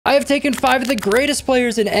I have taken 5 of the greatest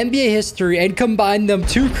players in NBA history and combined them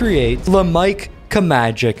to create LeMike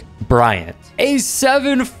KaMagic Bryant, a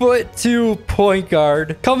 7'2" point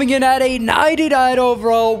guard coming in at a 99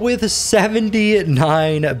 overall with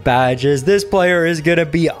 79 badges. This player is going to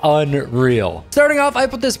be unreal. Starting off, I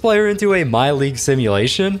put this player into a My League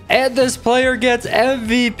simulation, and this player gets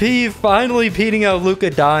MVP, finally beating out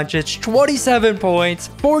Luka Doncic. 27 points,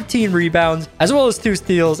 14 rebounds, as well as 2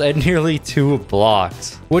 steals and nearly 2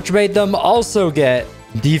 blocks, which made them also get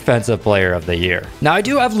Defensive Player of the Year. Now, I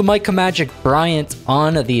do have LeMike KaMagic Bryant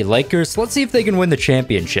on the Lakers, so let's see if they can win the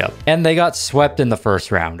championship. And they got swept in the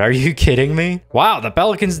first round. Are you kidding me? Wow, the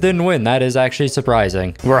Pelicans didn't win. That is actually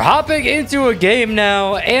surprising. We're hopping into a game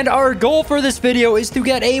now, and our goal for this video is to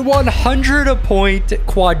get a 100-point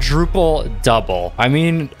quadruple double. I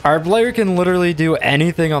mean, our player can literally do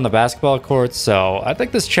anything on the basketball court, so I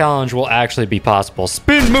think this challenge will actually be possible.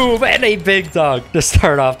 Spin move and a big dunk to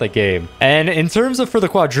start off the game. And in terms of for the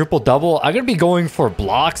quadruple double, I'm gonna be going for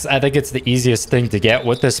blocks. I think it's the easiest thing to get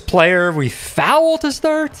with this player. We foul to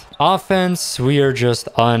start. Offense, we are just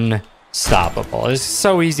unstoppable. It's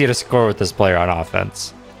so easy to score with this player on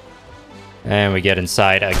offense. And we get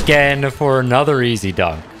inside again for another easy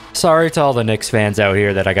dunk. Sorry to all the Knicks fans out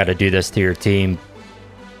here that I got to do this to your team.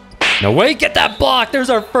 No way, get that block. There's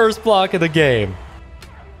our first block of the game.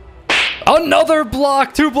 Another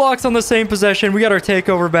block, 2 blocks on the same possession. We got our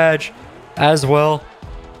takeover badge as well.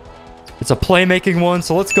 It's a playmaking one,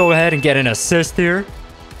 so let's go ahead and get an assist here.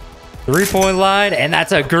 3-point line, and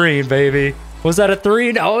that's a green, baby. Was that a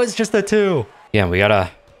 3? No, it's just a 2. Yeah, we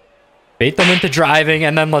gotta bait them into driving,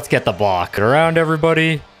 and then let's get the block. Get around,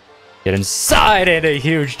 everybody. Get inside, and a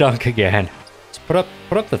huge dunk again. Let's put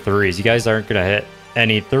up the 3s. You guys aren't gonna hit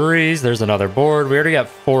any 3s. There's another board. We already got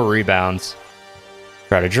 4 rebounds.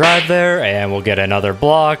 Try to drive there, and we'll get another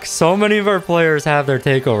block. So many of our players have their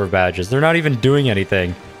takeover badges. They're not even doing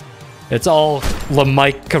anything. It's all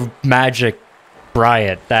LeMike KaMagic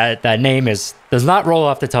Bryant. That name does not roll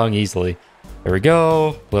off the tongue easily. There we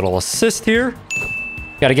go. Little assist here.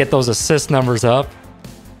 Got to get those assist numbers up.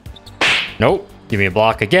 Nope. Give me a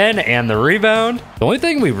block again, and the rebound. The only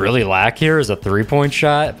thing we really lack here is a 3-point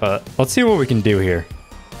shot, but let's see what we can do here.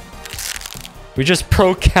 We just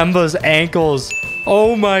pro Kemba's ankles.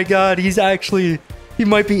 Oh my god, he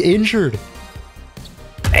might be injured.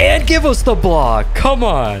 And give us the block. Come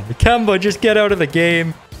on. Kemba, just get out of the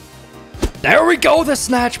game. There we go, the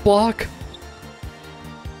snatch block.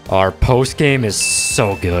 Our post game is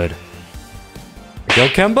so good. Go,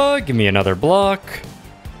 Kemba. Give me another block.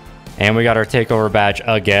 And we got our takeover badge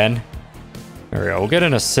again. There we go. We'll get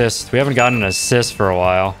an assist. We haven't gotten an assist for a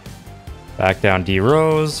while. Back down D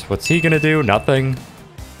Rose. What's he going to do? Nothing.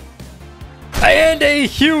 And a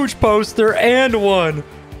huge poster and one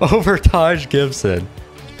over Taj Gibson.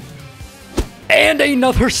 And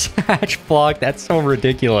another snatch block. That's so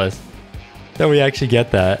ridiculous that we actually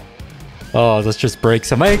get that. Oh, let's just break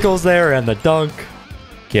some ankles there and the dunk.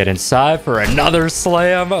 Get inside for another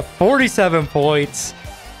slam. 47 points.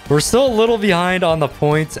 We're still a little behind on the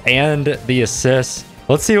points and the assists.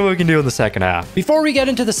 Let's see what we can do in the second half. Before we get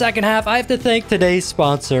into the second half, I have to thank today's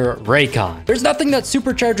sponsor, Raycon. There's nothing that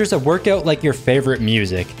supercharges a workout like your favorite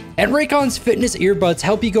music. And Raycon's fitness earbuds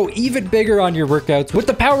help you go even bigger on your workouts with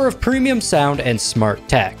the power of premium sound and smart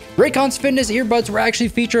tech. Raycon's fitness earbuds were actually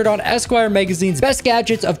featured on Esquire magazine's Best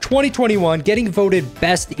Gadgets of 2021, getting voted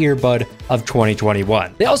Best Earbud of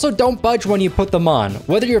 2021. They also don't budge when you put them on.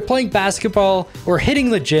 Whether you're playing basketball or hitting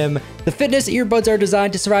the gym, the fitness earbuds are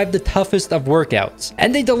designed to survive the toughest of workouts,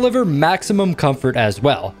 and they deliver maximum comfort as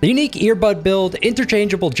well. The unique earbud build,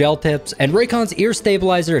 interchangeable gel tips, and Raycon's ear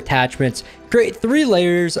stabilizer attachments create 3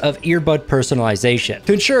 layers of earbud personalization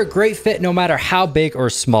to ensure a great fit no matter how big or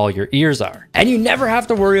small your ears are. And you never have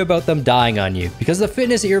to worry about them dying on you because the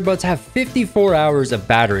fitness earbuds have 54 hours of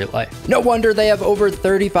battery life. No wonder they have over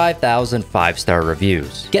 35,000 5-star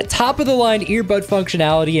reviews. Get top-of-the-line earbud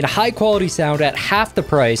functionality and high-quality sound at half the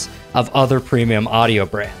price of other premium audio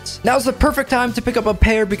brands. Now's the perfect time to pick up a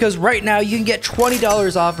pair because right now you can get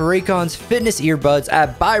 $20 off Raycon's fitness earbuds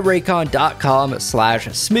at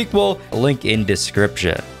buyraycon.com/Smequle, link in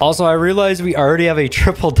description. Also, I realized we already have a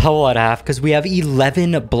triple-double at half because we have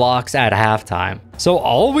 11 blocks at halftime. So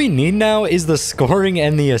all we need now is the scoring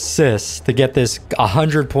and the assists to get this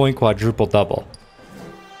 100-point quadruple double.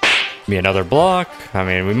 Give me another block. I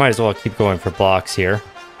mean, we might as well keep going for blocks here.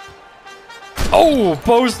 Oh,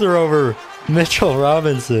 poster over Mitchell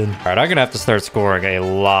Robinson. All right, I'm going to have to start scoring a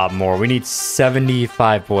lot more. We need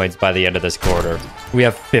 75 points by the end of this quarter. We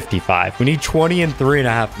have 55. We need 20 in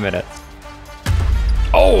 3.5 minutes.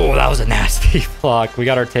 Oh, that was a nasty block. We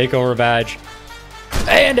got our takeover badge.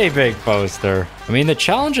 And a big poster. I mean, the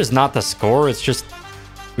challenge is not the score. It's just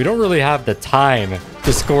we don't really have the time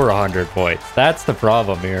to score 100 points. That's the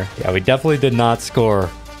problem here. Yeah, we definitely did not score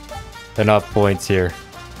enough points here.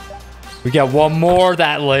 We got one more.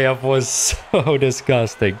 That layup was so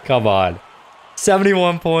disgusting. Come on.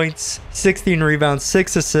 71 points, 16 rebounds,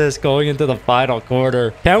 6 assists going into the final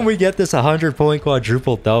quarter. Can we get this 100-point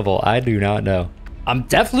quadruple double? I do not know. I'm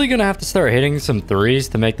definitely going to have to start hitting some threes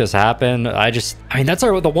to make this happen. I mean, that's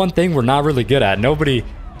the one thing we're not really good at.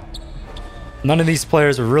 None of these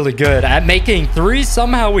players are really good at making threes.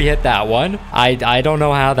 Somehow we hit that one. I don't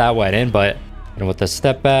know how that went in, but and with the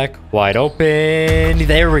step back, wide open.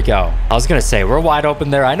 There we go. I was going to say, we're wide open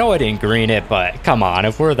there. I know I didn't green it, but come on,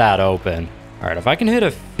 if we're that open. All right, if I can hit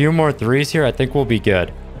a few more threes here, I think we'll be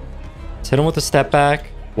good. Let's hit him with the step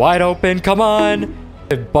back. Wide open, come on.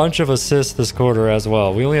 A bunch of assists this quarter as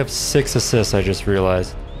well. We only have 6 assists, I just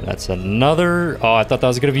realized. That's another. Oh, I thought that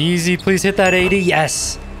was going to be easy. Please hit that 80.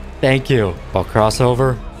 Yes. Thank you. Ball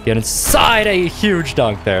crossover. Get inside. A huge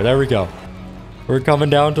dunk there. There we go. We're coming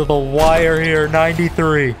down to the wire here.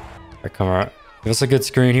 93. All right, come on. Give us a good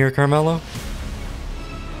screen here, Carmelo.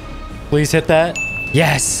 Please hit that.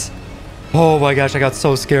 Yes. Oh my gosh, I got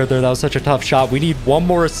so scared there. That was such a tough shot. We need one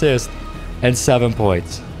more assist and 7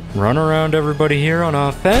 points. Run around everybody here on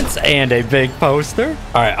offense and a big poster.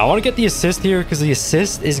 All right, I want to get the assist here because the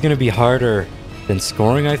assist is going to be harder than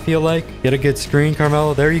scoring, I feel like. Get a good screen,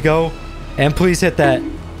 Carmelo. There you go. And please hit that.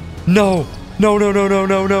 No. No, no, no, no,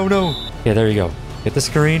 no, no, no. Yeah, there you go. Get the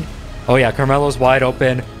screen. Oh yeah, Carmelo's wide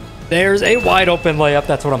open. There's a wide open layup.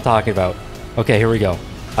 That's what I'm talking about. Okay, here we go.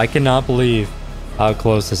 I cannot believe how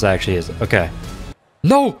close this actually is. Okay.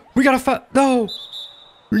 No, we got to no.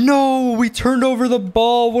 No, we turned over the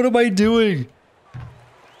ball. What am I doing?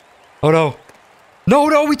 Oh no. No,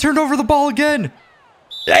 no, we turned over the ball again.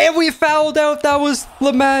 And we fouled out. That was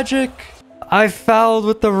LeMagic. I fouled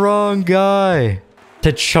with the wrong guy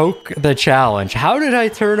to choke the challenge. How did I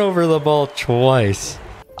turn over the ball twice?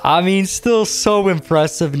 I mean, still so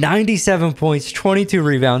impressive. 97 points, 22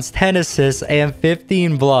 rebounds, 10 assists, and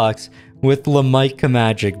 15 blocks with LeMike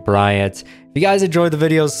KaMagic Bryant. If you guys enjoyed the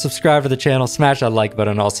videos, subscribe to the channel, smash that like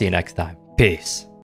button. I'll see you next time. Peace.